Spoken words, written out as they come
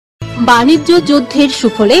বাণিজ্য যুদ্ধের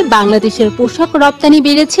সুফলে বাংলাদেশের পোশাক রপ্তানি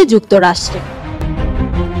বেড়েছে যুক্তরাষ্ট্রে।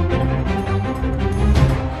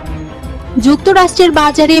 যুক্তরাষ্ট্রের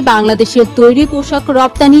বাজারে বাংলাদেশের তৈরি পোশাক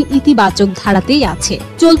রপ্তানি ইতিবাচক ধারাতেই আছে।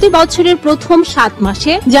 চলতি বছরের প্রথম 7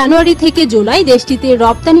 মাসে জানুয়ারি থেকে জুলাই দেশটিতে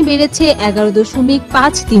রপ্তানি বেড়েছে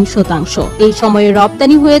 11.53%। এই সময়ে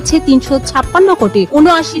রপ্তানি হয়েছে 356 কোটি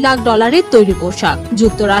 79 লাখ ডলারের তৈরি পোশাক।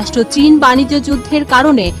 যুক্তরাষ্ট্র চীন বাণিজ্য যুদ্ধের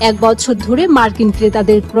কারণে 1 বছর ধরে মার্কিন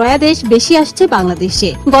ক্রেতাদের ক্রয়াদেশ বেশি আসছে বাংলাদেশে।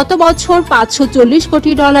 গত বছর 540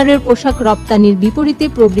 কোটি ডলারের পোশাক রপ্তানির বিপরীতে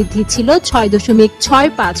প্রবৃদ্ধি ছিল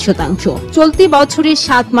 6.65%। চলতি বছরের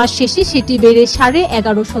 7 মাস শেষে সেটি বেড়ে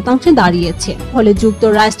 11.5% দাঁড়িয়েছে। ফলে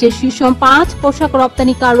যুক্তরাষ্ট্রের শীর্ষ 5 পোশাক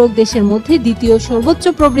রপ্তানিকারক দেশের মধ্যে দ্বিতীয় সর্বোচ্চ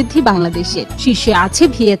প্রবৃদ্ধি বাংলাদেশের। শীর্ষে আছে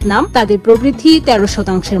ভিয়েতনাম, তাদের প্রবৃদ্ধি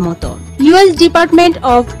 13%-এর মতো। ইউএস ডিপার্টমেন্ট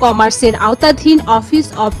অফ কমার্সের আওতাধীন অফিস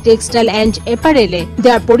অফ টেক্সটাইল অ্যান্ড অ্যাপারেলে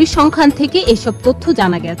দেওয়ার পরিসংখ্যান থেকে এসব তথ্য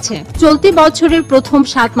জানা গেছে। চলতি বছরের প্রথম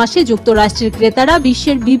 7 মাসে যুক্তরাষ্ট্রের ক্রেতারা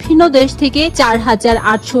বিশ্বের বিভিন্ন দেশ থেকে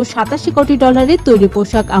 4,887 কোটি ডলারের তৈরি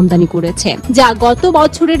পোশাক আমদানি করেছে, যা গত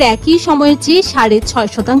বছরের একই সময়ের চেয়ে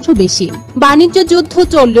 6.5% বেশি। বাণিজ্য যুদ্ধ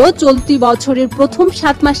চললেও চলতি বছরের প্রথম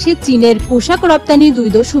 7 মাসে চীনের পোশাক রপ্তানি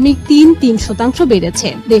 2.33% বেড়েছে।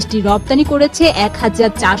 দেশটি রপ্তানি করেছে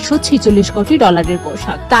 1,446 কোটি ডলারের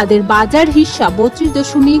পোশাক। তাদের বাজার হিস্সা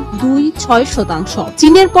 32.26%।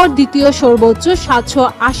 চীনের পর দ্বিতীয় সর্বোচ্চ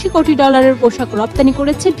 780 কোটি ডলারের পোশাক রপ্তানি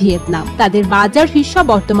করেছে ভিয়েতনাম। তাদের বাজার হিস্সা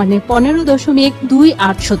বর্তমানে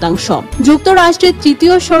 15.28%। যুক্তরাষ্ট্রের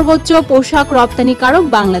তৃতীয় সর্বোচ্চ পোশাক রপ্তানিকারক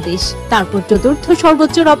বাংলাদেশ। তারপর চতুর্থ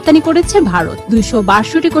সর্বোচ্চ রপ্তানি করেছে ভারত,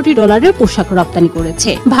 262 কোটি ডলারের পোশাক রপ্তানি করেছে।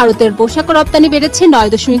 ভারতের পোশাক রপ্তানি বেড়েছে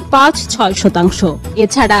 9.56%।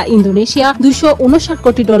 এছাড়া ইন্দোনেশিয়া 259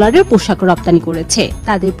 কোটি ডলারের পোশাক রপ্তানি করেছে,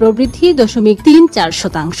 তাদের প্রবৃদ্ধি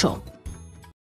 0.34%।